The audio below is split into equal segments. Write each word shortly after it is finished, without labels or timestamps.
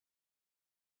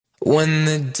When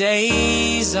the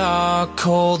days are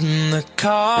cold and the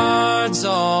cards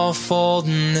all fold,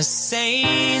 and the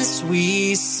saints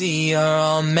we see are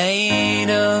all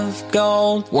made of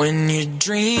gold. When your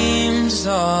dreams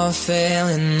are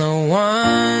failing, the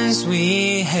ones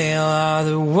we hail are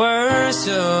the worst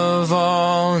of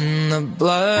all, and the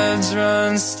bloods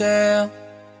run stale.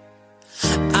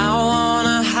 I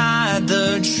wanna hide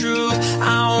the truth,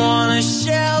 I wanna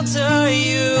shelter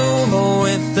you, but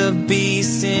with the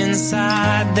beast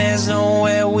inside, there's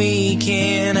nowhere we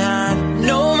can hide.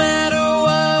 No matter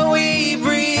what we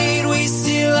breed, we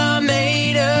still are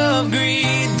made of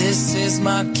greed. This is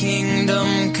my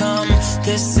kingdom come,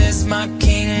 this is my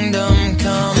kingdom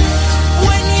come.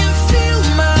 When you feel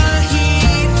my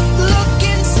heat, look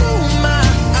into my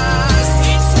eyes.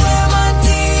 It's where my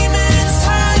demons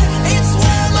hide, it's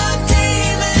where my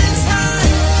demons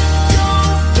hide.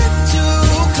 Don't get too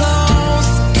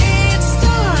close, it's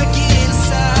dark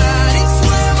inside. It's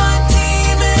where my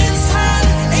demons hide,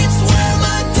 it's where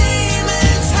my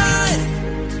demons hide.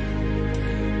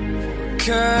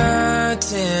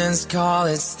 Curtains call,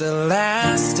 it's the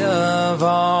last of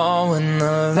all. When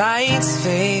the lights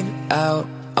fade out,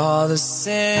 all the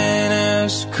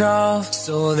sinners crawl.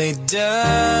 So they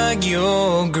dug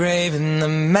your grave, and the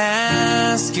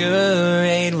masquerade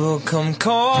will come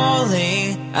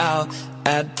calling out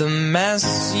at the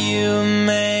mess you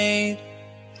made.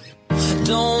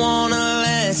 Don't wanna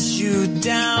let you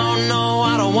down, no,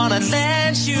 I don't wanna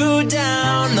let you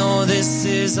down. No, this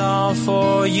is all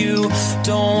for you,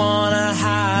 don't wanna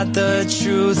hide the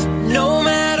truth. No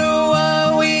matter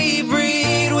what we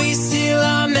breed, we still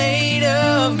are made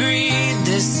of greed.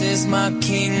 This is my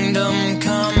kingdom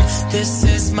come, this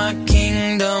is my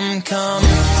kingdom come.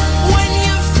 When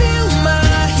you feel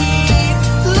my heat,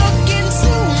 look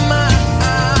into my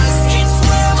eyes. It's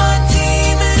where my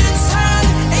demons hide,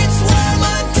 it's where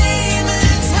my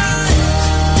demons hide.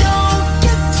 Don't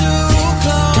get too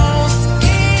close,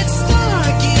 it's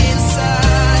dark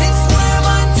inside. It's where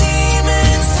my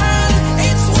demons hide,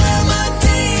 it's where my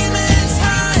demons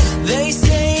hide. They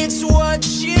say it's what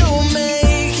you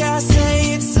make, I say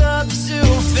it's up to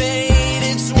fate.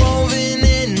 It's woven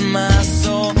in my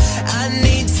soul, I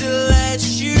need to let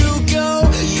you go.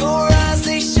 Your eyes,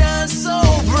 they shine so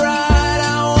bright,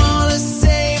 I wanna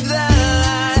save that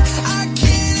light. I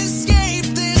can't escape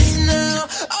this now,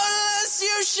 unless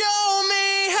you show me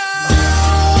how.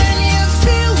 When you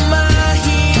feel my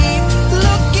heat,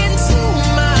 look into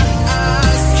my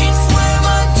eyes. It's where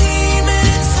my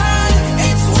demons hide,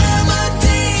 it's where my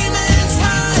demons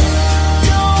hide.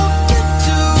 Don't get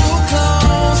too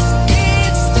close,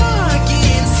 it's dark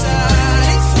inside.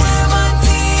 It's where my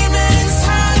demons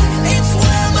hide, it's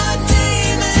where my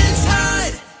demons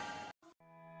hide.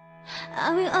 I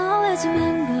will always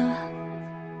remember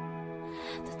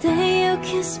the day you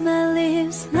kissed my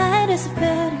lips, light as a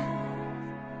feather.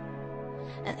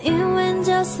 And it went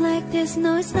just like this,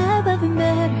 no, it's never been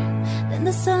better than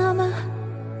the summer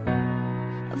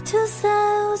of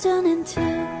 2002.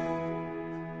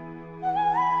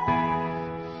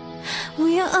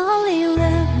 We are only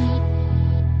 11,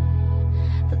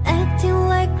 but acting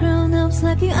like grown-ups,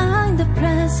 like you are in the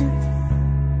present.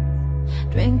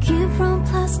 Drinking from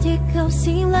plastic cups,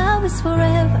 see love is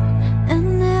forever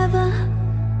and never.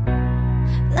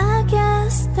 But I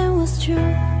guess that was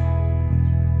true.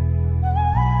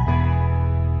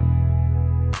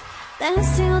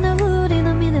 Dancing on the wood in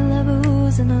the middle of a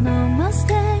woods, and on almost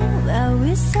day where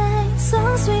we sang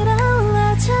songs with all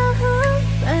our childhood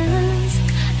friends.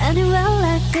 Anywhere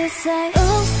like this, I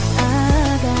got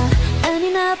and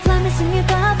in our plan, sing it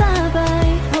bye bye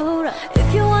bye. Hold up, if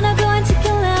you wanna go and take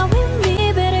a lap with me,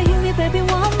 better hear me, baby,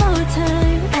 one more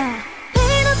time.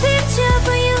 Paint a picture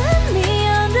for you and me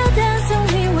on the dance when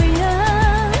we were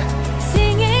young,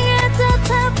 singing at the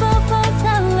top of both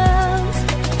our lungs.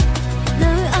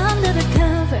 Now we're under the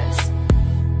covers.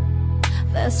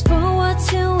 Fast forward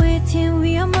to 18,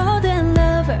 we are more than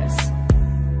lovers.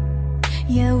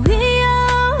 Yeah, we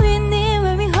are winning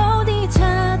when we hold each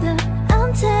other.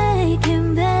 I'm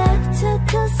taking back to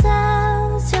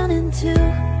 2002.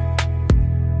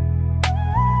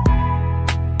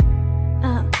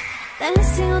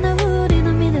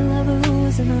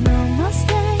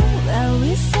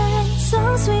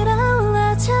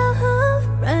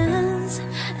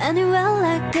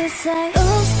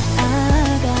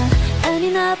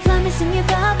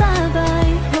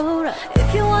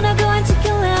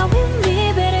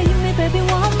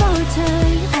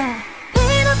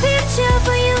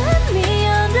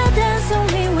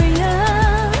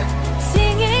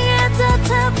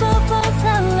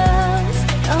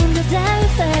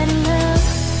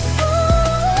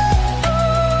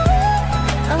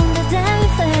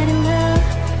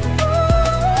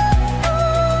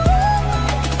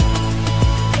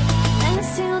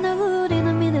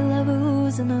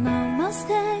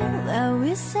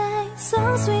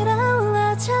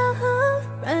 childhood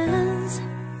friends.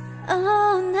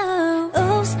 Oh no,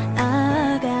 oops,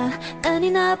 I got any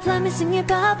not promising you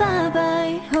bye bye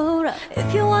bye. Hold up,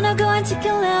 if you wanna go and take a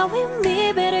out with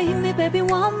me, better hit me baby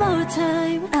one more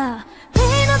time.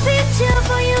 Paint a picture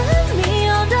for you and me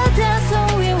on the dance floor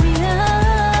where we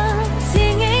are,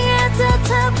 singing at the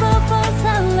top of both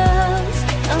our lungs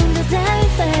on the day we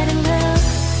fell in love.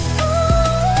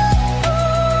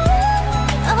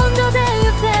 On the day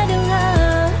we fell in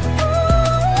love.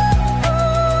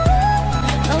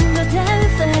 On the day we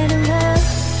fell in love.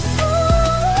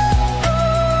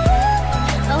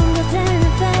 On the day we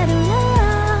fell in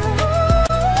love.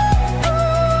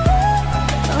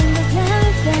 On the day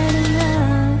we fell in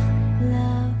love.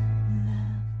 Love,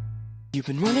 love. You've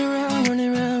been running around,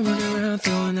 running around, running around,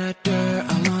 throwing that dirt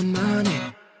all on my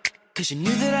name. 'Cause you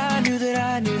knew that I knew that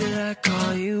I knew that I'd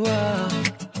call you up.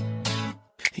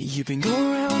 You've been go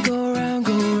around, go around,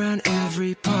 go around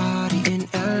every party in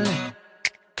LA.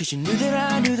 'Cause you knew that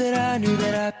I knew that I knew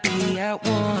that I'd be at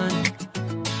one.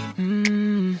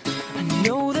 I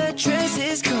know that dress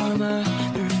is karma,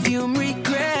 perfume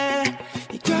regret.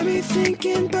 You got me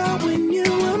thinking about when you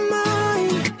were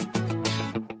mine.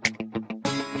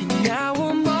 And now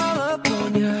I'm all up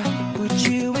on you, what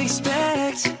you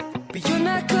expect? But you're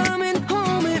not coming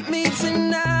home with me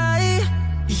tonight.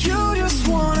 You just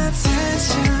want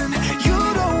attention, you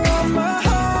don't want my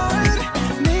heart.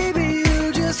 Maybe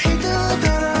you just hate the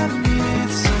thought of me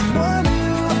with someone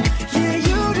new. Yeah,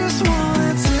 you just want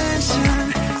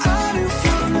attention, I knew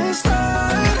from the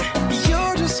start.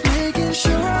 You're just making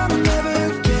sure I'm never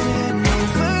getting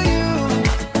over you.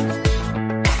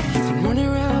 You've been running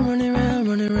around, running around,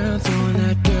 running around, throwing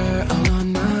that dirt all on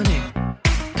my name.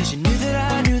 'Cause you knew that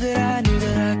I knew that I knew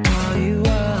that I'd call you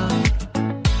up.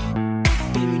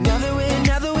 Baby, now that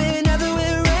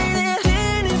we're right there,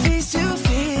 standing face to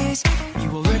face, you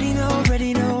already know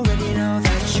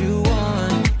that you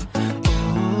won.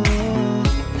 Oh,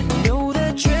 I know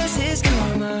that dress is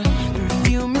karma,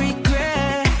 perfume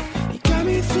regret. You got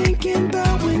me thinking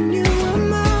about when you were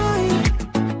mine.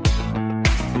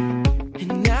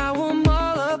 And now I'm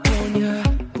all up on you,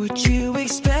 what you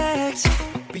expect?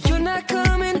 But you're not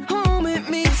coming home with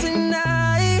me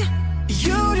tonight.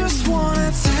 You just want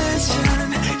attention,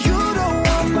 you don't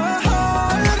want my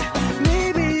heart.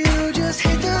 Maybe you just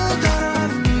hate the thought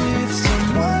of me with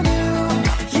someone new.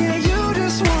 Yeah, you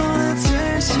just want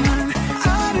attention,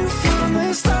 I knew from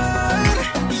the start.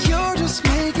 You're just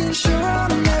making sure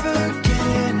I'm never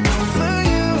getting over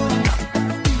you.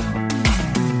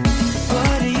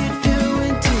 What are you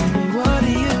doing to me? What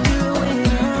are you doing?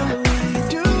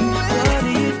 What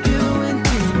are you doing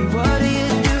to me? What are you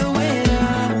doing?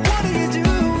 What are you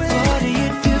doing? What are you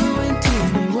doing to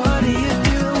me? What are you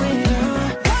doing?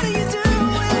 What are you doing?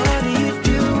 What are you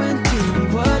doing to me?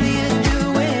 What are you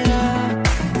doing?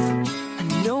 I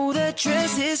know that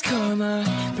dress is karma,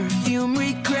 perfume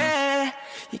regret.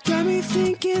 You got me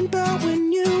thinking about when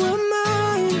you were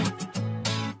mine.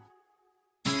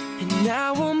 And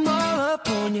now I'm all up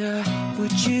on you,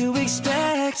 what you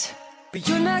expect? But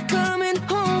you're not coming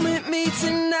home with me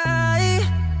tonight.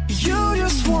 You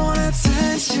just want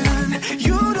attention,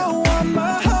 you don't want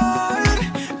my heart.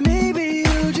 Maybe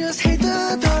you just hate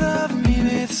the thought of me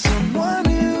with someone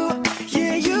new.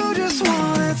 Yeah, you just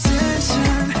want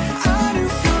attention, I knew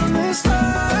from the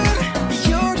start.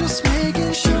 You're just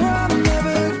making sure I'm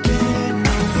never getting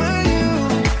over you.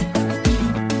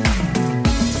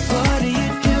 What are you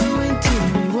doing to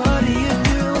me? What are you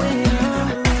doing?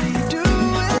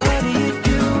 What are you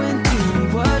doing to me?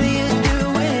 What are you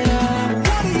doing?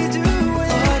 What are you doing?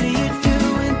 What are you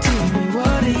doing to me?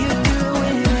 What are you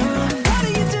doing? What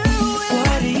are you doing?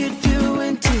 What are you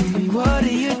doing to me? What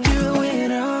are you doing?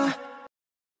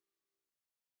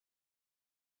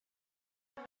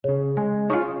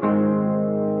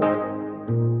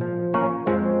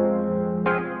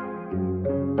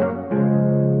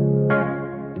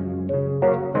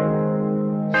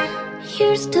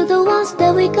 Here's to the ones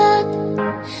that we got.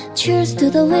 Cheers to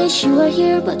the wish you are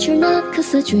here but you're not.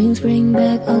 'Cause the drinks bring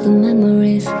back all the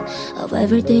memories of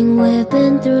everything we've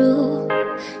been through.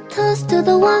 Toast to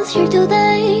the ones here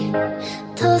today.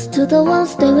 Toast to the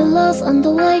ones that we lost on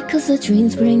the way. 'Cause the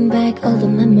dreams bring back all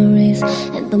the memories,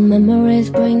 and the memories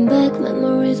bring back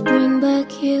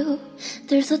you.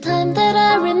 There's a time that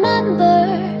I remember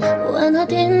when I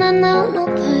did not know no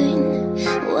pain,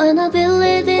 when I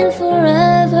believed in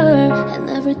forever and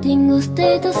everything will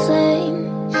stay the same.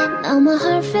 Now my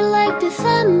heart feel like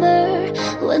December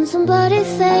when somebody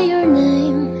say your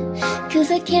name. 'Cause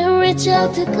I can't reach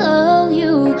out to call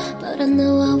you, but I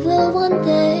know I will one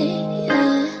day,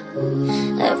 yeah.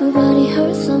 Everybody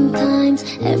hurts sometimes,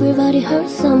 everybody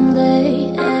hurts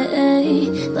someday,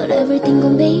 but everything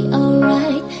gon' be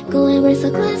alright. Go and raise a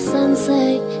glass and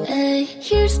say, hey,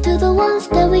 here's to the ones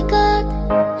that we got.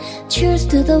 Cheers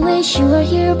to the wish you were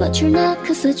here but you're not,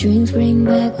 cause the drinks bring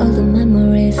back all the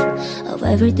memories of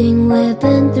everything we've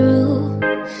been through.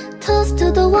 Toast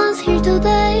to the ones here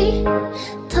today,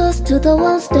 toast to the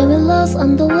ones that we lost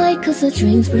on the way, cause the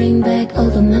drinks bring back all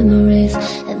the memories,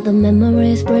 and the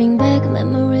memories bring back you.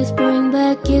 Memories bring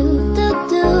back you.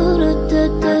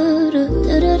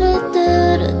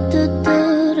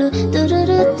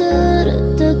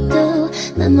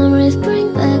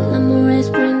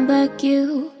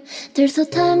 There's a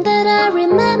time that I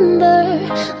remember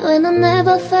when I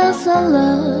never felt so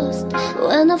lost,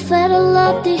 when I felt a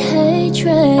love the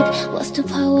hatred was too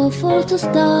powerful to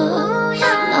stop.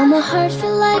 Now my heart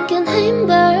feels like an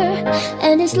ember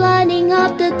and it's lighting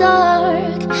up the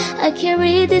dark. I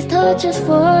carry these torches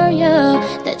for you,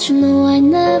 that you know I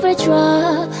never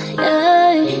drop.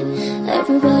 Yeah.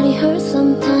 Everybody hurts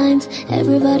sometimes,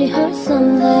 everybody hurts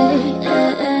someday,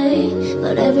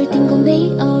 but everything gon'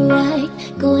 be alright.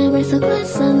 Go and raise a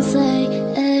glass and say,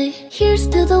 hey, here's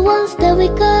to the ones that we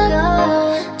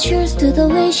got. Cheers to the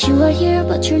wish you were here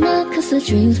but you're not, cause the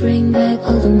drinks bring back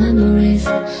all the memories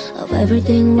of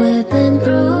everything we've been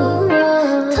through.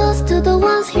 Toast to the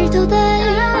ones here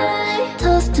today,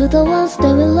 toast to the ones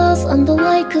that we lost on the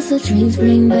way, cause the drinks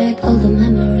bring back all the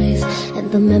memories, and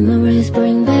the memories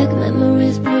bring back you.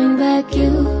 Memories bring back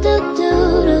you.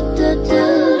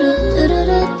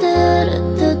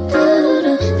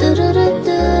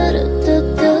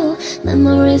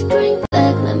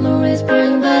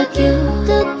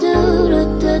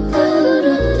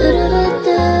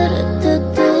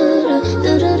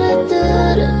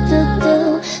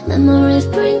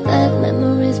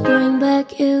 Memories bring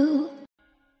back you.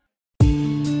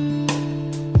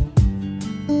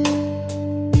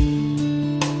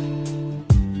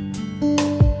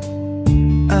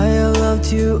 I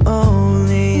loved you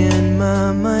only in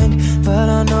my mind, but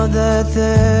I know that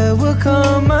there will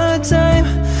come a time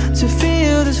to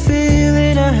feel this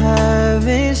feeling I have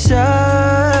inside.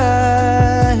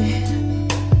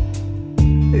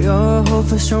 You're a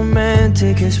hopeless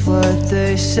romantic is what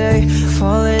they say,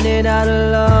 falling in out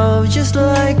of love just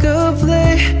like a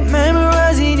play.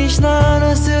 Memorizing each line,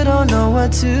 I still don't know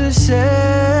what to say.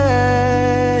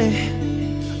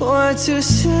 What to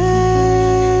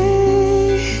say.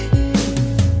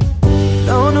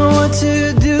 Don't know what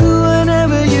to do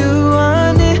whenever you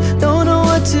want it. Don't know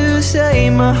what to say,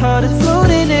 my heart is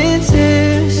floating in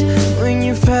tears. When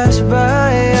you pass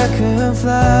by, I could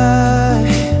fly.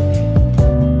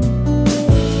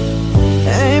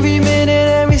 Every minute,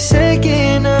 every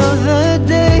second of the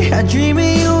day, I dream of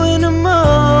you in a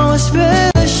more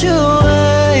special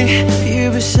way.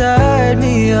 You beside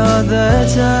me all the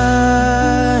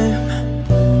time,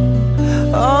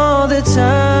 all the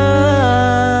time.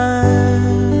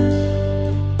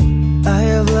 I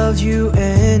have loved you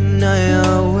and I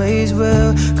always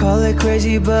will. Call it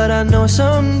crazy, but I know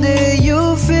someday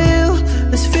you'll feel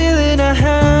this feeling I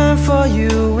have for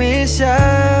you inside.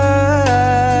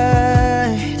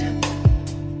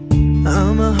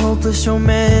 I'm a hopeless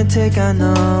romantic, I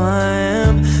know I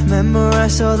am.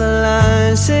 Memorize all the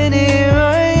lines and here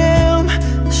I am,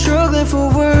 struggling for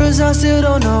words, I still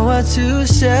don't know what to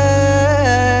say.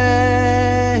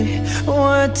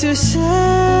 What to say.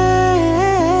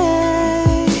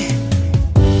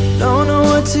 Don't know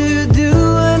what to do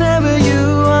whenever you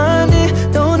want it.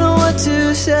 Don't know what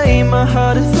to say, my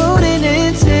heart is floating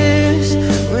in tears.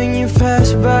 When you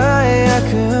pass by, I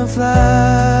could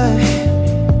fly.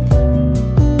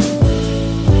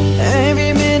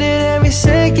 Every minute, every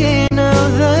second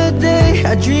of the day,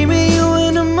 I dream of you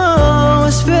in a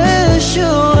more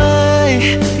special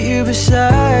way. You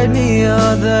beside me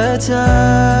all the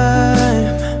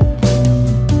time.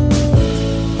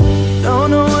 Don't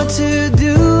know what to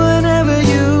do whenever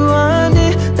you want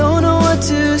it. Don't know what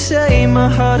to say, my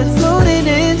heart is floating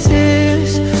in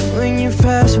tears. When you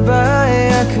pass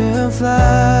by, I could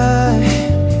fly.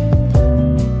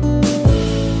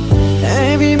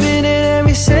 Every minute,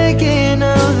 every second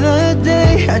of the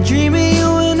day, I dream of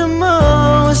you in a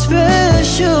more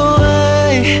special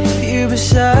way. You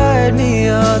beside me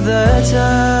all the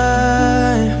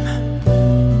time,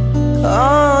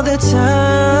 all the time.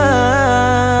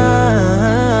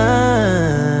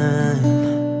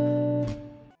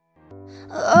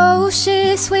 Oh,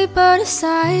 she's sweet but but a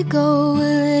psycho, a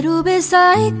little bit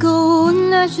psycho. And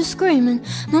now she's screaming,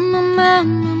 mama, mama,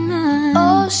 mama.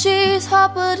 Oh, she's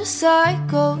hot but a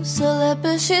psycho, celeb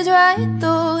but she's right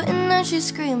though. And now she's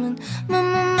screaming,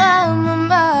 mama, mama,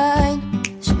 mine.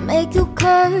 She'll make you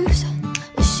curse,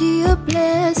 is she a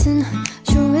blessing?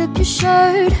 She'll rip your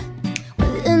shirt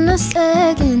within a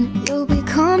second. You'll be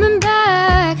coming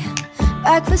back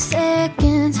for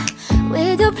seconds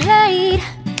with your plate.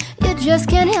 You just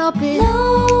can't help it.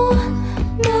 No,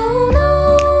 no, no.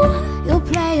 You'll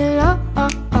play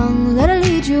along, let her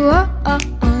lead you on.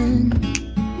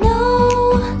 No,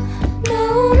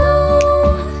 no, no.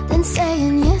 Then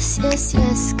saying yes, yes,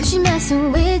 yes, cause she's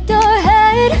messing with your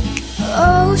head.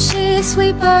 Oh, she's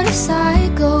sweet but a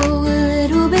psycho, a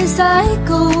little bit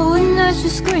psycho. And now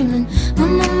she's screaming,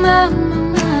 mama, mama,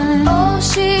 mama. Oh,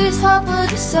 she's hot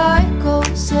but a psycho,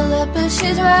 celeb but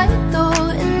she's right though.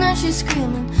 And now she's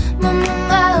screaming, mama,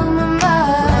 mama, mama.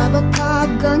 Grab a cop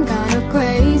gun, got her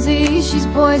crazy. She's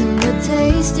poison but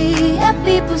tasty. Yeah,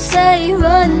 people say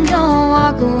run, don't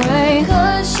walk away.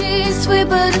 Cause she's sweet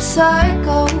but a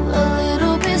psycho, a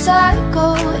little bit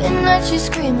psycho. And now she's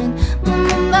screaming,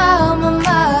 mama, mama,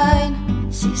 mine.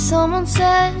 See, someone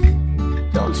said,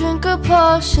 don't drink her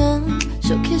potion.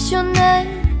 She'll kiss your neck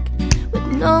with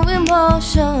no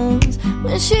emotions.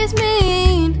 When she's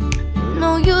mean, you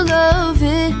know you love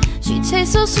it. She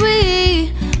tastes so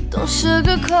sweet, don't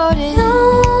sugarcoat it.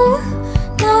 No,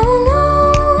 no, no.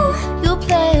 You'll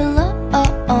play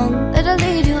along, let her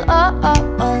lead you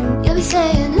on. You'll be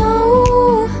saying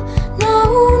no, no,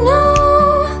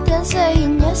 no. Then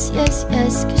saying yes, yes,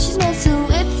 yes, cause she's messing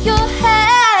with your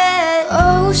head.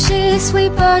 Oh, she's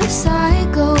sweet but a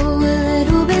psycho, a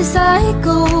little bit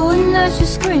psycho. And now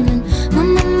she's screaming,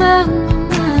 mama, mama,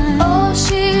 mama. Oh,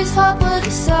 she's hot but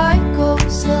a psycho,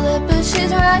 celeb but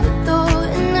she's right though.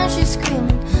 And now she's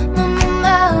screaming, mama,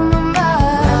 mama, mama.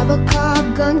 Grab a cop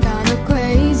gun, got her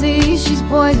crazy. She's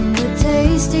poison but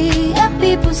tasty. Yeah,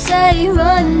 people say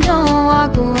run, don't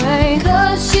walk away.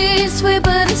 Cause she's sweet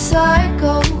but a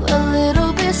psycho, a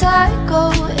little bit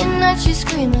psycho. And now she's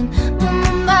screaming,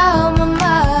 mama, mama,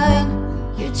 mine.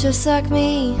 You're just like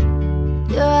me,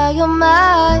 you're out your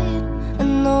mind. I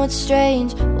know it's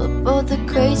strange, we're both the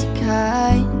crazy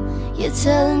kind. You're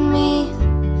telling me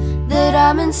that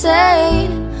I'm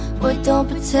insane. Boy, don't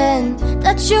pretend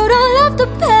that you don't love the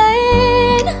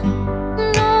pain.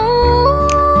 No.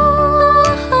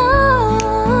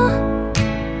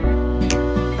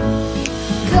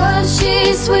 Cause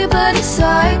she's sweet but a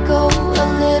psycho, a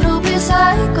little bit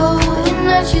psycho. And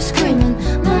now she's screaming,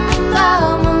 mama,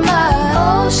 mama, mama.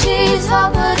 Oh, she's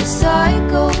hot but a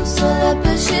psycho, celeb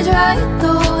but she's right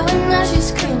though. And now she's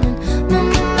screaming,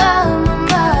 mama, mama,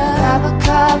 mama. Grab a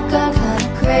cop gun, kinda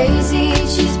crazy.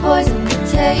 She's poison but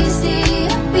tasty.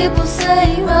 People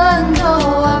say run,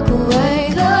 don't walk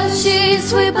away. Cause she's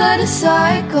sweet but a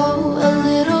psycho, a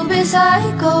little bit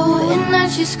psycho. And now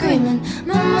she's screaming,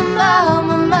 mama,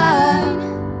 mama, mine.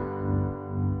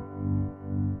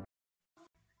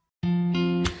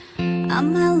 I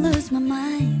might lose my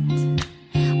mind,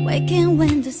 waking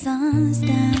when the sun's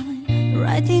down,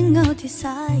 writing all these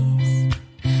eyes,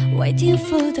 waiting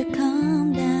for the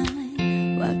calm down.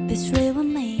 Walk this way with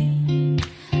me,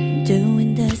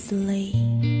 doing this delay,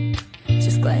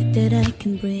 just glad that I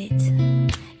can breathe.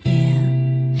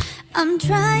 Yeah, I'm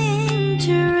trying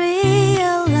to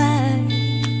realize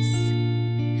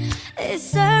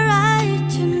it's alright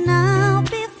to now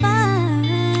be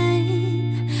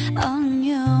fine on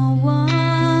your wall.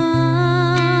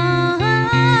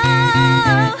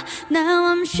 Now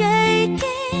I'm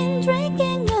shaking,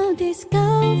 drinking all this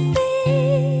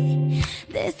coffee.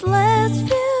 This last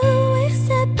few weeks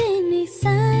have been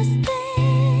exhausting.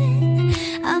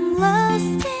 I'm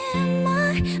lost in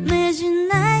my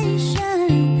imagination,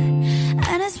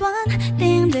 and it's one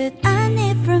thing that I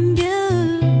need from you.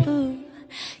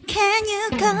 Can you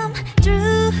come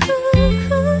through?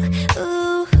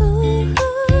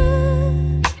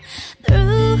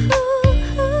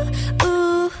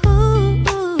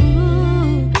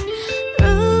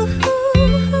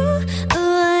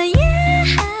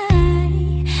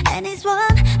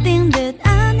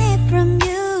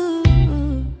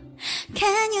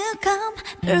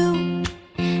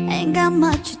 Ain't got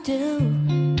much to do.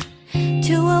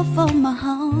 Too old for my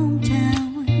hometown.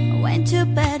 I went to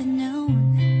bed at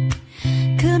noon.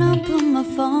 Couldn't put my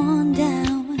phone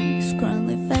down.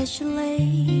 Scrolling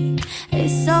facially,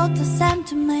 it's all the same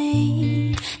to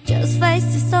me. Just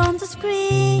faces on the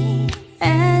screen.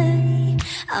 Hey,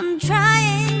 I'm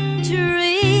trying to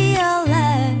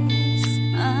realize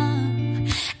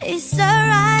it's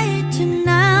alright to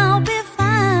now be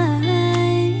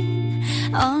fine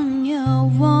on you.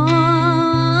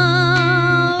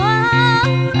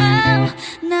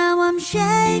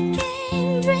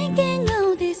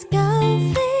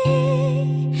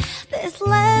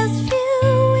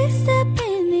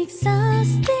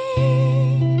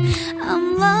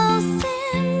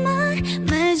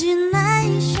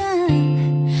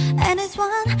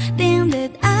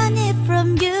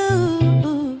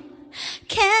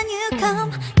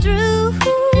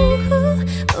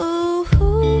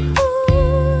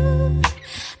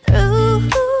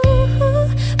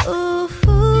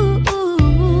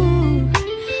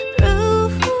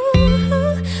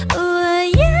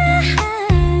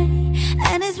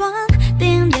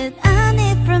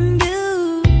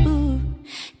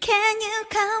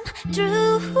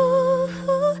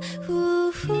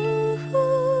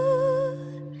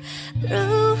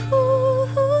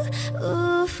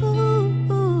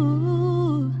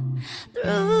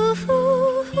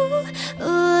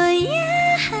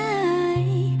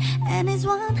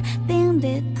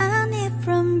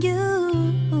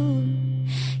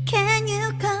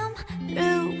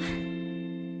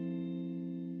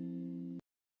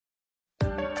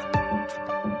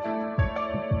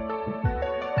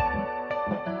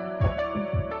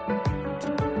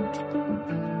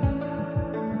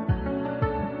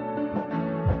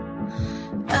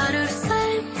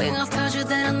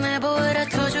 that I never would. I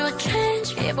told you I'd change,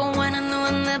 even when I knew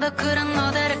I never could. I know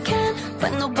that I can,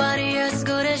 but nobody as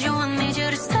good as you. I need you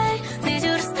to stay, need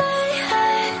you to stay.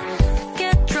 Hey.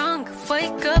 Get drunk,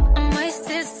 wake up, I'm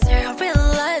wasted here. I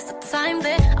realize the time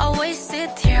that I wasted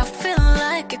here. I feel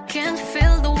like I can't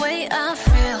feel the way I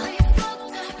feel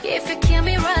if you can't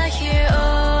be right here. Oh,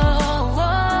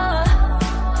 oh,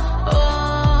 oh,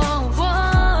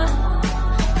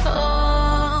 oh,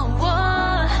 oh, oh.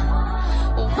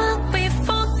 We'll be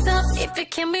fucked up if you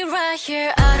can't be right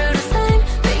here. I do the same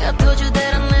thing. I told you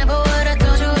that I never would. I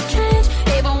told you I'd change,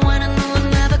 even when I knew I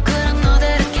never could. I know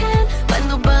that I can, but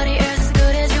nobody else as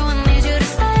good as you. I need you to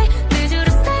stay, need you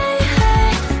to stay. Hey,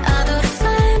 I do the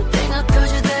same thing. I told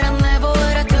you that I never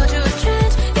would. I told you I'd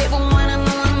change, even when I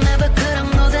knew I never could. I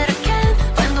know that I can,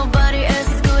 but nobody else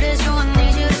as good as you. I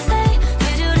need you to stay,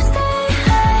 need you to stay.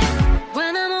 Hey,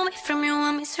 when I'm away from you,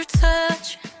 I miss your touch.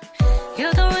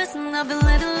 You're the reason I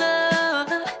believe in love.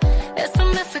 It's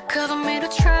been difficult for me to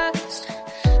trust,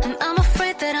 and I'm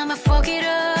afraid that I'ma fuck it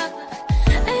up.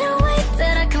 Ain't no way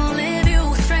that I can leave you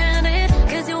stranded,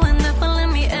 cause you end up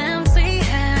leaving me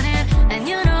empty-handed. And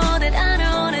you know that I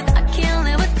can't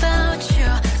live without you.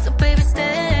 So baby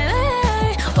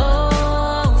stay. Oh,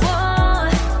 oh,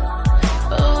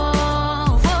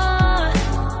 oh,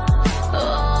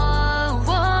 oh,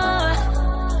 oh.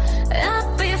 I'd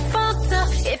be fucked up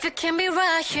if you can't be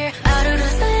right here. I do the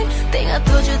same thing. I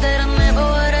told you that I never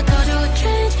would. I told you I'd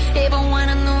change, even when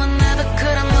I knew I never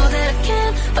could. I know that I can,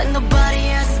 but nobody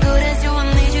else as good as you. I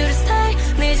need you to stay,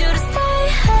 need you to stay.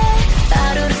 Hey, I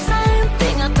do the same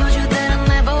thing. I told you that I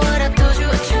never would. I told you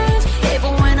I'd change,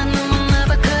 even when I knew I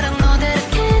never could. I know that I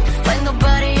can, but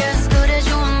nobody else as good as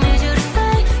you. I need you to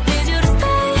stay, need you to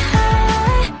stay.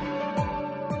 Hey.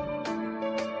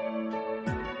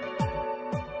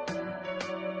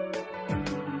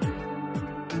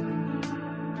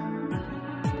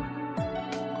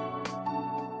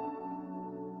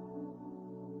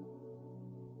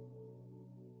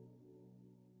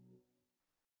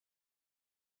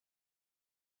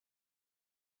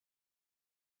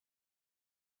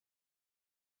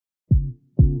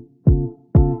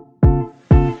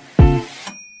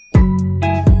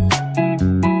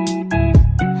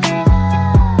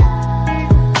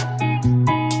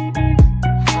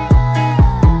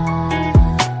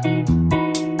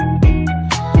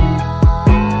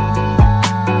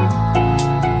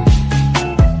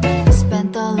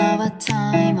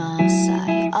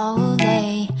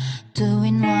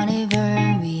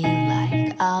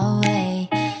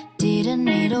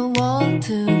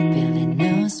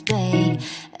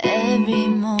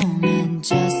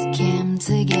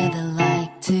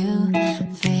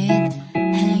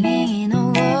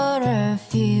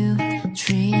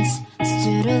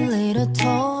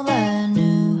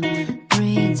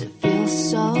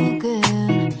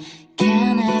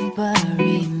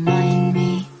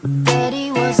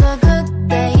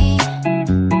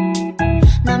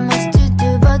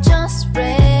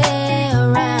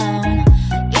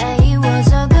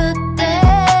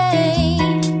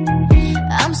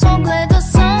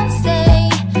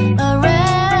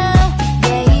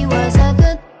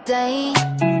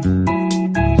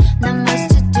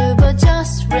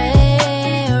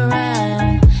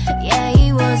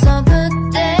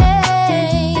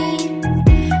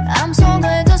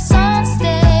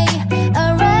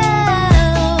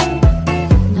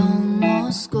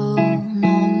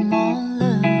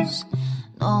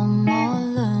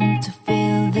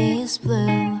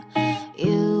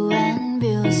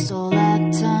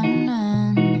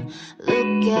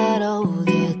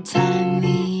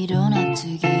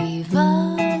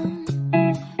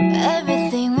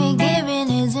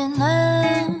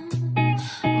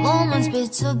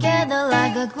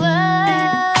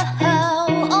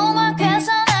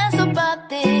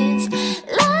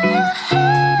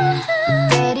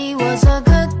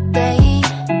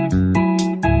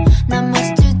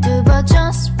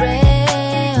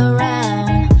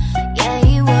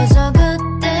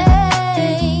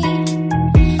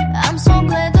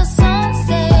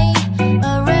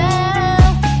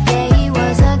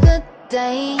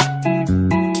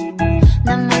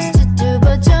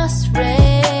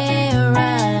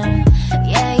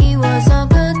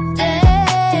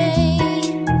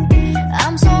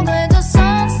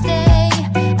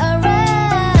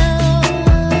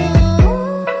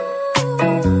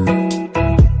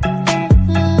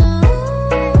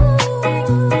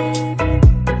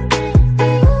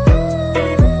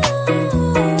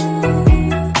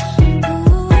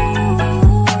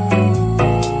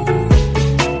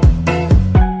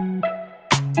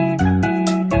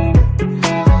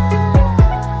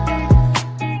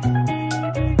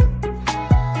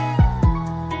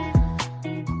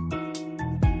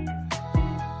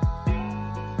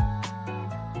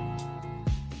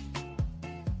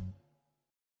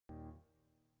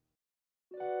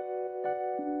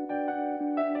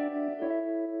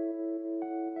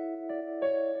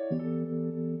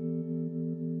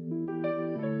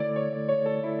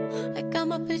 got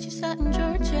my bitches out in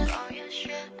Georgia.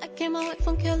 I came away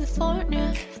from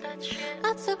California.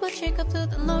 I took my chick up to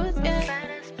the north, yeah.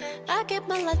 I get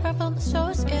my life right from the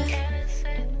source, yeah.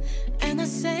 And I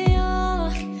say, oh,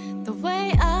 the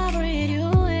way I breathe you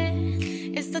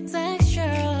in is the texture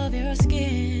of your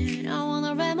skin. I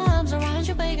wanna wrap my arms around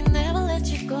you, baby, never let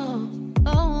you go.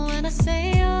 Oh, and I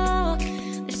say, oh,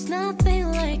 there's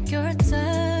nothing like your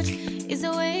touch. It's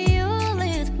the way you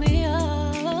lift me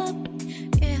up,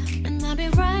 yeah. And I'll be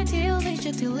right here with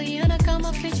you till the end. I got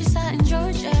my bitches out in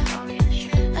Georgia.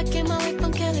 I came my way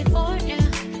from California.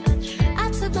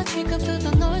 I took my chick up to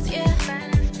the north, yeah.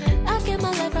 I get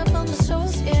my life right from the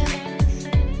source, yeah.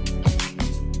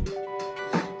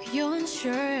 You're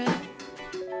unsure,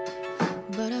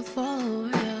 but I follow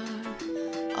ya.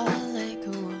 All like a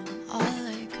one, all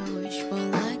like a wish,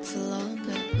 one like so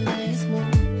longer. When there's more,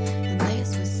 and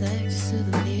there's with sex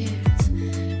souvenirs.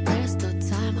 There's no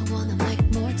time, I wanna make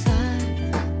more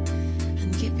time and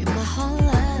give you my whole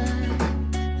life.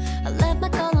 I let my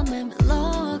color make me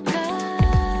loca.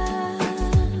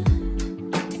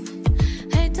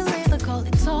 Hate to leave, I call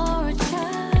it torture.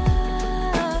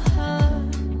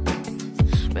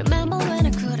 Remember when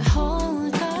I couldn't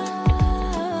hold her?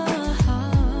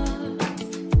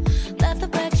 Left the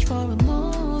baggage for a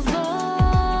mover.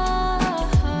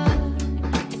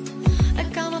 I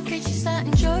got my bitches out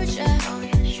in Georgia.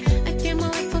 I came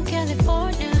away from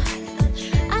California.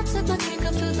 I took my drink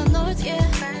up to the north, yeah.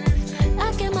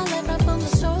 I get my life right from the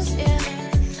source, yeah.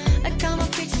 I got my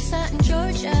bitches out in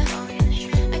Georgia.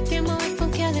 I came away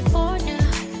from California.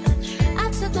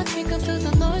 I took my drink up to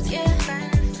the north, yeah.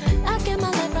 I get my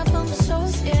life right from the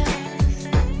source, yeah.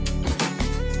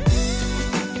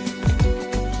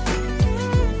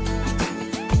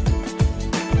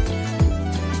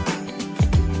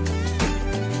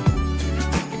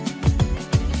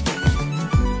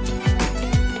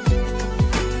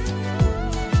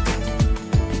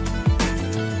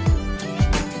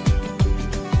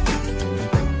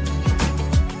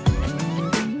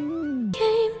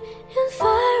 Came and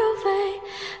far away.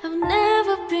 I've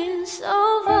never been so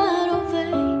wide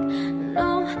awake. No,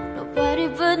 nobody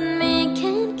but me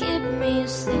can keep me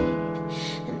asleep,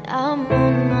 and I'm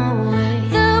on my way.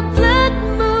 The blood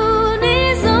moon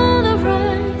is on the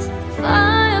rise,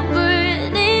 fire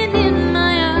burning in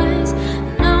my eyes.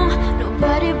 No,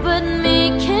 nobody but me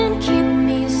can keep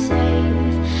me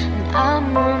safe, and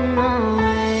I'm on my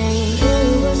way. You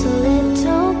was a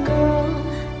little girl,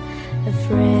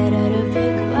 afraid of the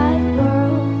big wide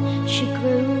world. She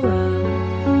grew up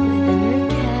within her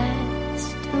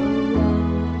castle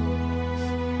walls.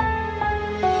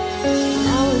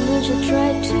 Now and then she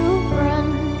tried to run,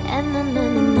 and then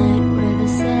in the night where the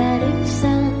setting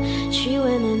sun, she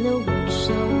went in the woods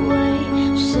away,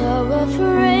 so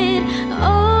afraid,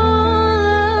 all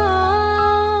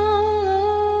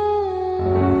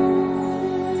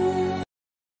alone.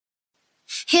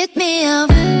 Hit me up,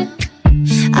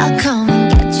 I'll come and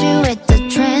get you at the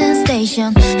train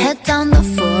station. Head down the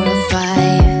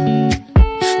 405,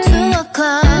 2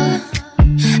 o'clock.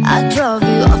 I drove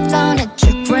you off down at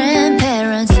your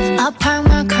grandparents'. I'll park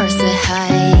my car, say hi.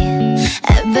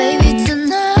 And baby,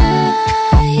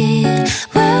 tonight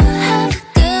we'll have a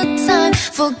good time.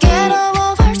 Forget all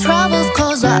of our troubles,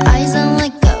 close our eyes and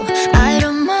let go. I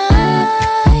don't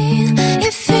mind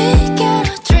if we get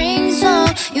our drinks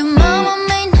on. Your mama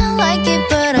may not like it,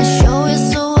 but I show it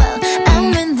so well. And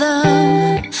when the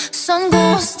sun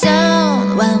goes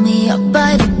down, while me up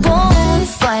by the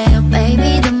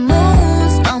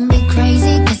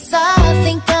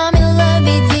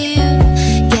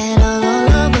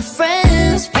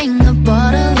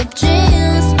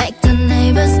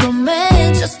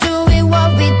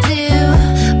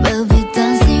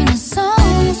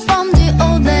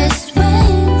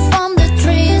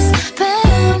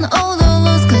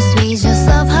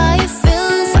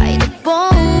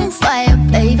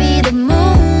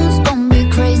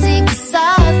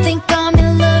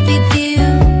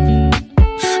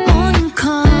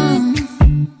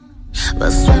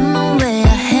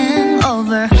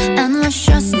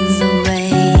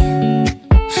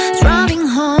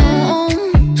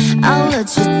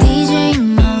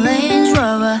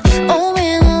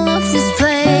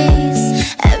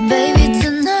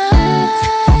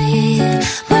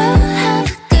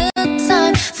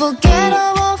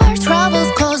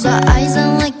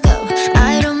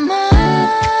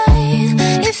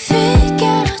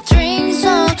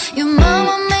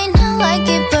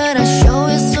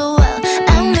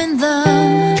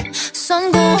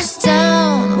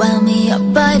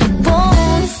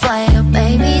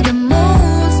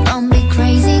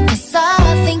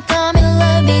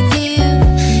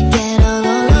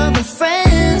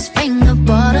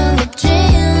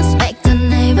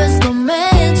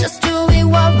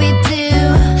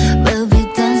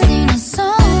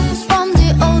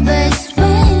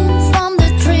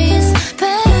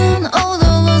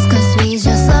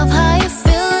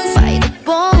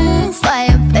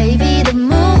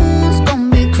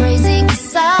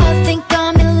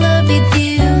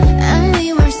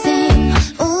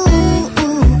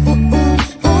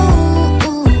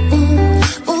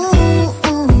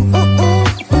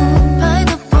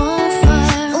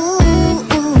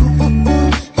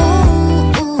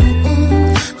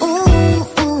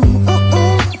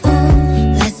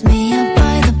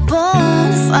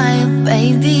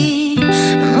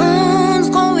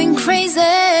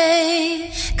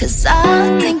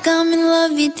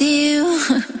with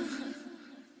you.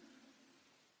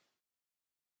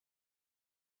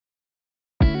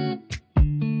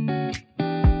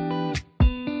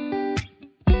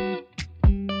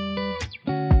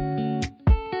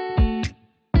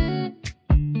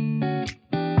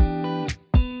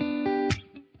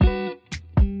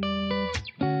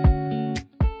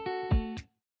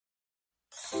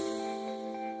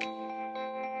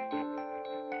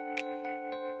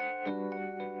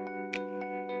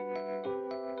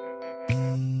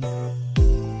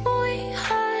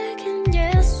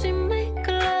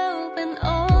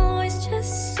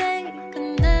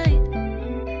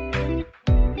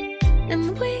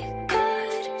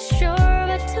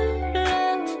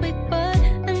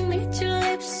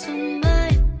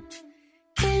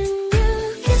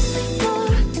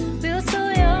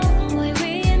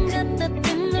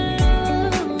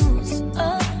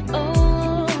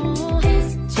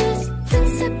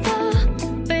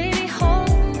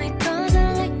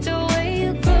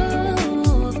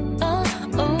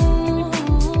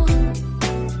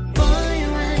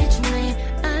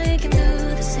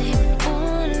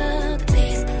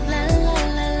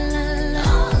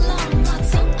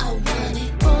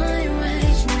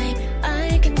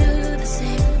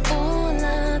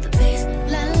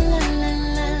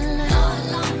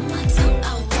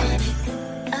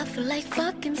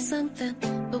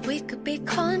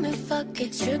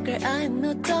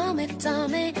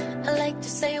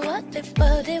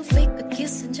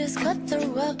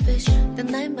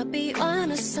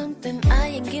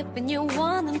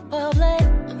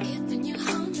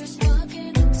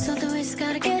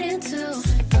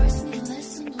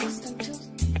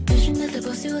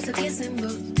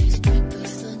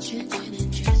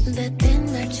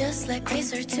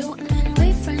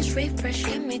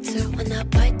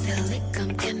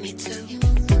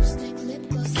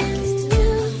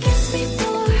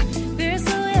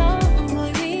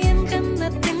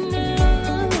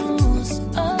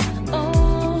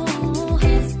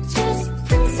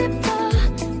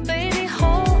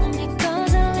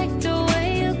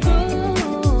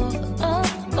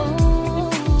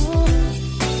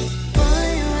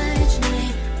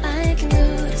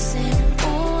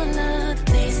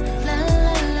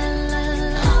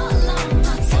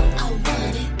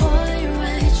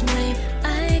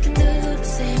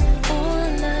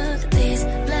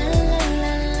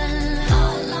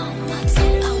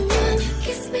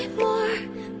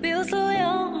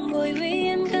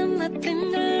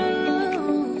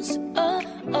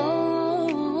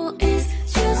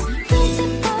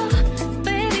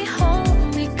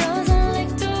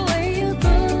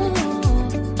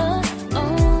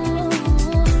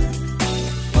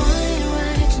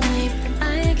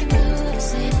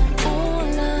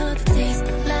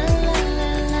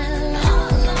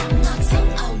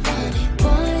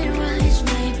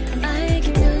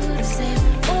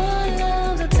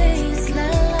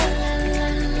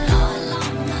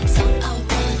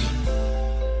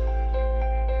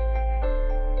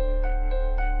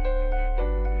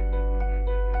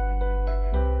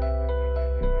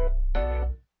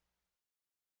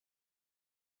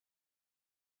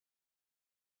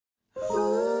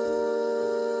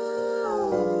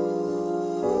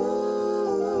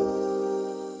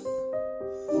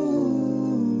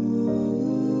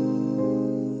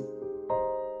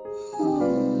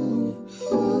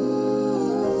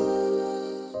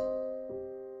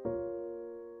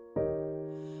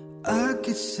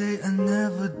 Say I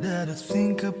never dared to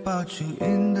think about you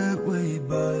in that way,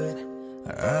 but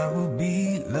I will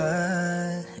be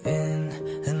lying,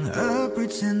 and I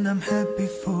pretend I'm happy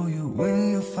for you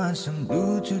when you find some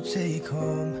dude to take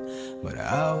home. But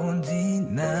I won't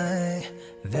deny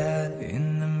that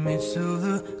in the midst of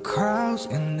the crowds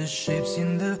and the ships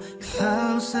in the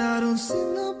clouds, I don't see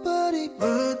nobody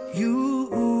but you.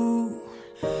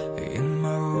 In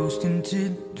my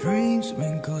rose-tinted dreams,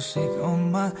 wrinkles sick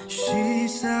on my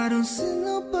sheets, I don't see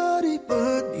nobody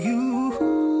but you.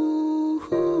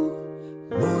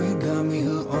 Boy, you got me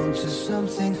hooked onto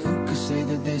something. Who could say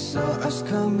that they saw us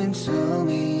coming? Tell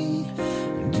me,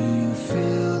 do you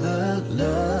feel the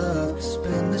love?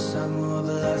 Spend the summer or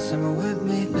the last summer with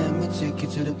me. Let me take you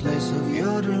to the place of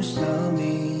your dreams. Tell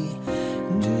me,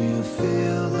 do you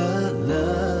feel the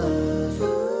love?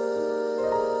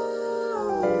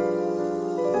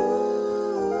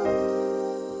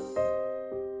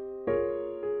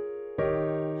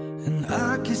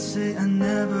 I can say I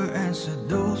never answered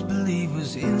those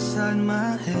believers inside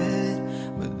my head,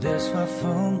 but that's far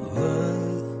from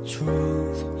the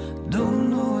truth. Don't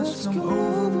know what's come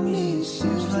over me.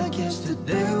 Seems like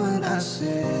yesterday when I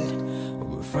said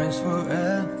we're friends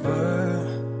forever.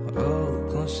 Oh,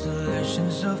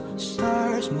 constellations of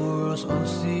stars morals on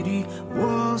city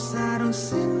walls. I don't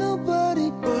see nobody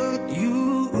but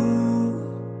you.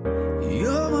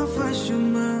 You're my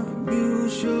fashion, my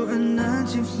muse, you're a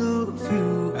 19th floor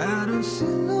view. I don't see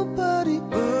nobody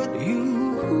but you.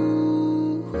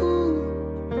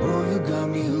 Boy, you got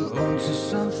me hooked onto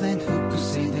something. Who could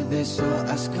say that they saw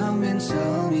us coming?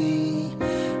 Tell me,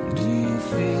 do you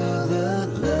feel the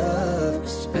love?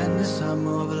 Spend the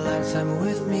summer of a lifetime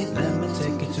with me. Let me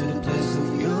take you to the place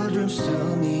of your dreams.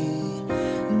 Tell me,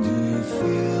 do you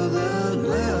feel the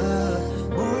love?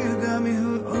 Boy, you got me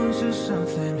hooked onto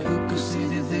something. Who could say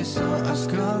that they saw us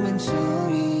coming? Tell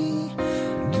me,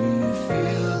 do you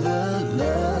feel the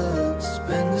love?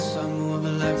 Spend the summer of a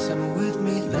lifetime with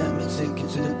me. Let me take you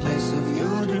to the place of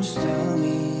your dreams. Tell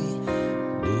me,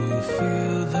 do you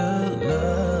feel the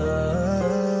love?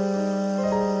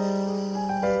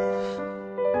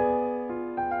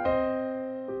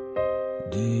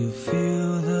 Do you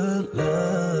feel the love?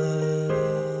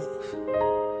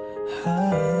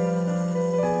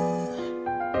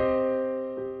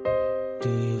 Do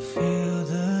you feel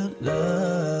the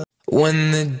love?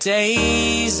 When the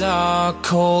days are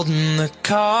cold and the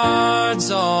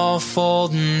cards all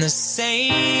fold and the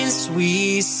saints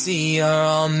we see are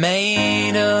all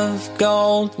made of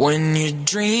gold. When your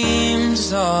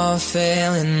dreams are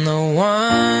failing, the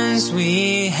ones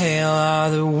we hail are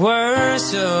the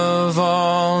worst of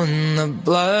all, and the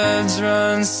bloods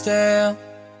run stale.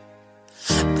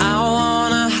 I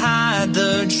wanna hide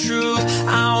the truth,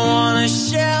 I wanna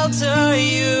shelter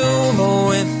you, but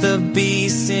with the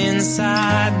beast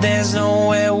inside, there's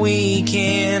nowhere we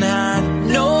can hide.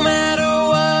 No matter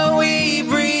what we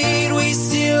breed, we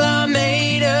still are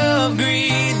made of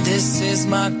greed. This is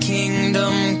my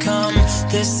kingdom come,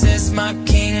 this is my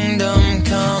kingdom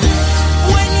come.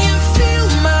 When you feel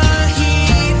my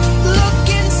heat, look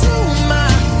into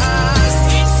my eyes.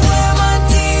 It's where my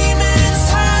demons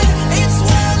hide, it's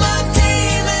where my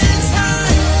demons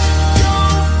hide.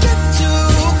 Don't get too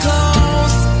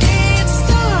close, it's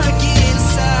dark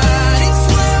inside. It's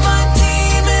where my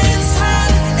demons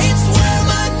hide, it's where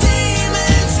my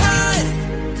demons hide.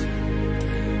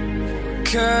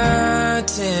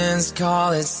 Curtains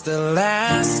call, it's the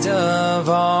last of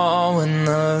all. When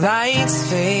the lights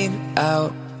fade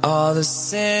out, all the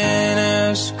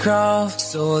sinners crawl.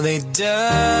 So they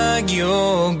dug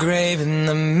your grave, and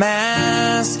the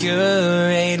masquerade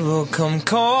will come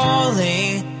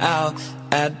calling out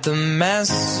at the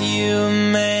mess you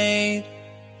made.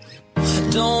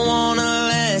 Don't wanna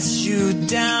let you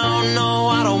down, no,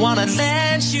 I don't wanna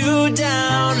let you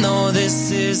down. No,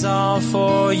 this is all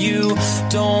for you,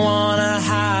 don't wanna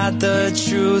hide the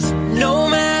truth. No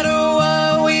matter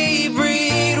what we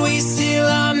breed, we still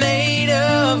are made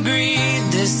of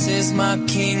greed. This is my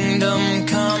kingdom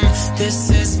come, this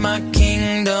is my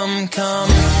kingdom come.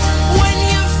 When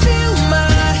you feel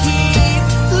my heat,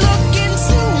 look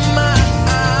into my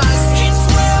eyes. It's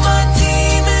where my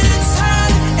demons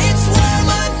hide, it's where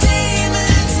my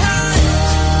demons hide.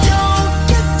 Don't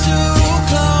get too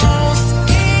close,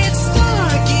 it's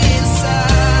dark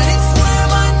inside. It's where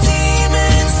my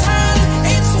demons hide,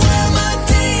 it's where my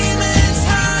demons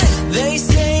hide. They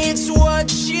say it's what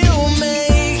you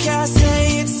make, I say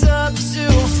it's up to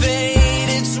fate.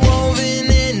 It's woven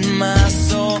in my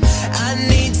soul, I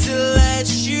need to let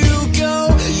you go.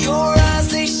 Your eyes,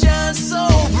 they shine so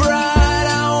bright,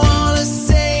 I wanna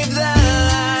save that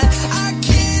light. I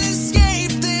can't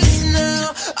escape this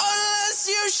now, unless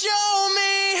you show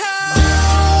me how.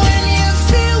 When you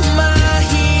feel my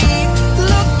heat,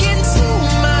 look into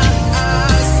my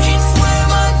eyes. It's where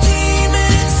my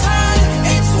demons hide,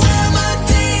 it's where my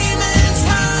demons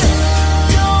hide.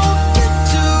 Don't get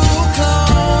too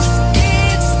close,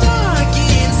 it's dark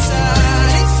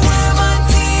inside. It's where my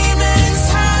demons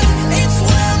hide, it's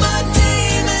where my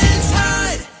demons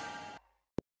hide.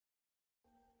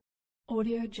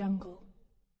 Audio Jungle.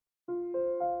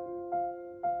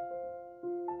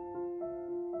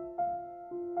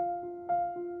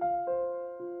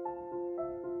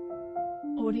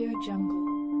 Audio Jungle.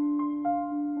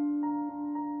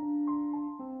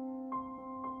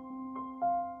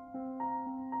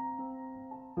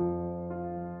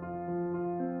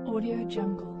 Audio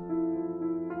Jungle.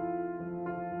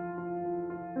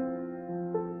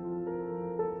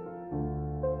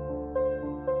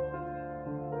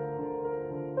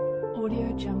 Audio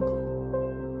Jungle.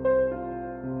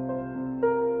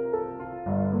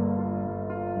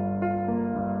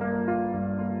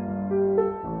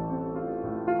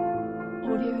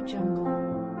 Audio Jungle.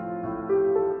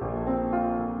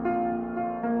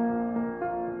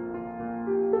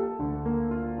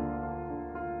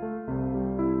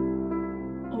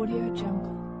 Audio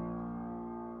Jungle.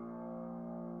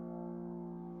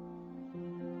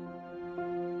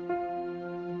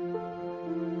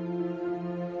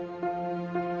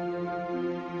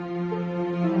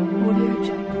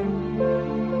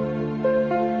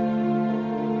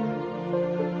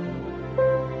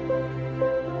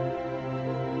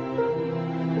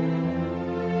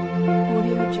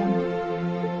 Jungle.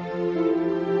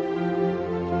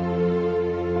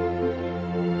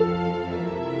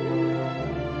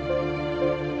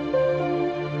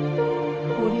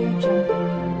 Audio Jungle.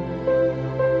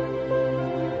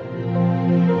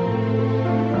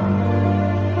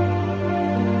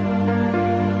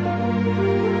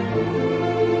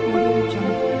 Audio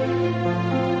Jungle.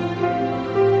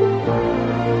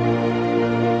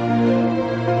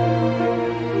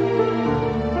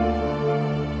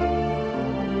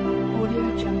 Audio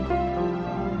Jungle.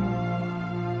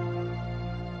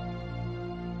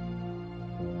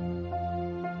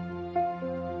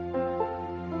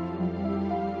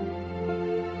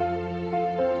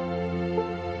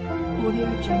 Audio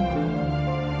Jungle.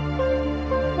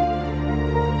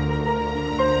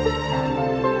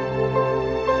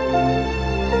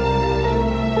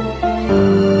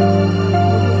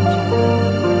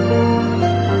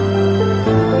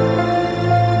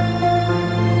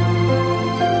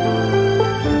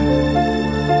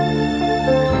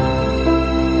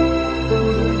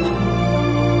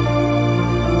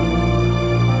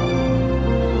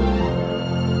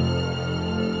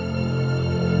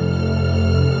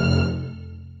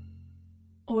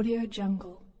 Audio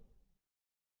Jungle.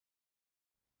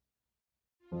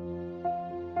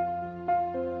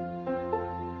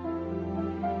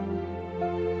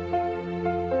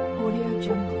 Audio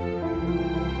Jungle.